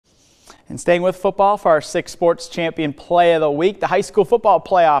And staying with football for our 6 Sports Champion Play of the Week, the high school football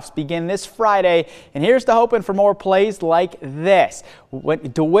playoffs begin this Friday, and here's to hoping for more plays like this.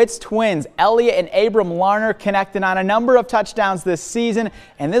 DeWitt's twins, Elliott and Abram Larner, connected on a number of touchdowns this season,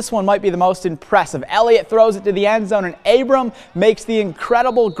 and this one might be the most impressive. Elliott throws it to the end zone, and Abram makes the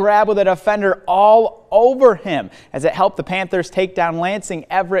incredible grab with a defender all over him as it helped the Panthers take down Lansing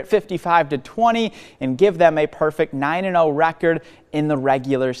Everett 55-20 and give them a perfect 9-0 record in the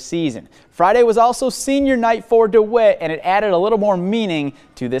regular season. Friday was also senior night for DeWitt, and it added a little more meaning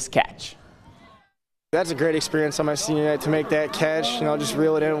to this catch. That's a great experience on my senior night to make that catch, just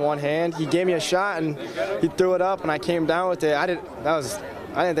reel it in one hand. He gave me a shot and he threw it up and I came down with it. I didn't think I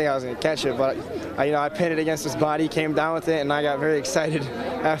was going to catch it, but I pinned it against his body, came down with it, and I got very excited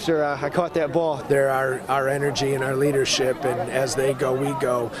after I caught that ball. They're our energy and our leadership, and as they go, we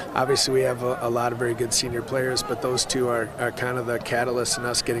go. Obviously, we have a lot of very good senior players, but those two are kind of the catalyst in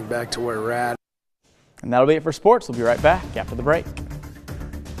us getting back to where we're at. And that'll be it for sports. We'll be right back after the break.